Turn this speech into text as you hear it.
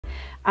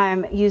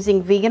I'm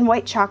using vegan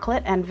white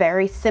chocolate and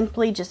very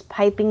simply just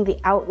piping the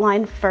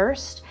outline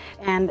first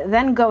and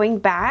then going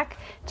back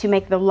to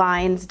make the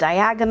lines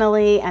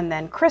diagonally and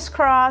then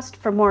crisscrossed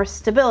for more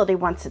stability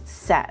once it's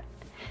set.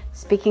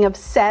 Speaking of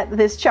set,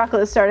 this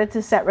chocolate started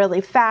to set really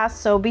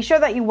fast, so be sure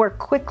that you work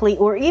quickly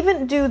or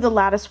even do the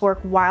lattice work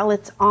while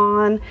it's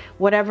on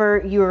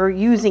whatever you're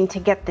using to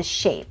get the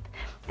shape.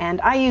 And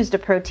I used a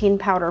protein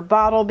powder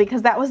bottle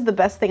because that was the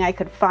best thing I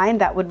could find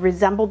that would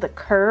resemble the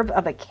curve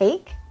of a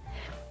cake.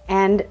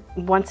 And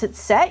once it's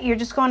set, you're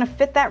just going to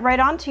fit that right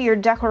onto your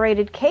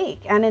decorated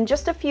cake. And in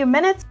just a few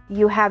minutes,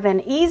 you have an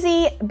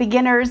easy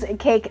beginner's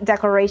cake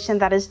decoration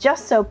that is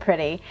just so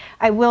pretty.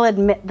 I will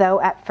admit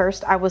though, at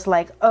first I was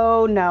like,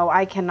 oh no,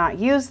 I cannot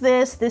use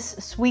this. This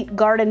sweet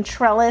garden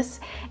trellis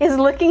is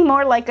looking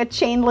more like a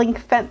chain link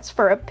fence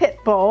for a pit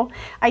bull.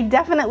 I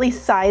definitely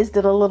sized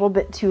it a little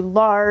bit too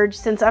large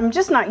since I'm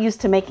just not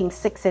used to making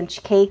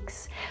 6-inch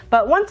cakes.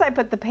 But once I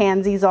put the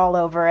pansies all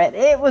over it,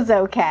 it was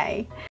okay.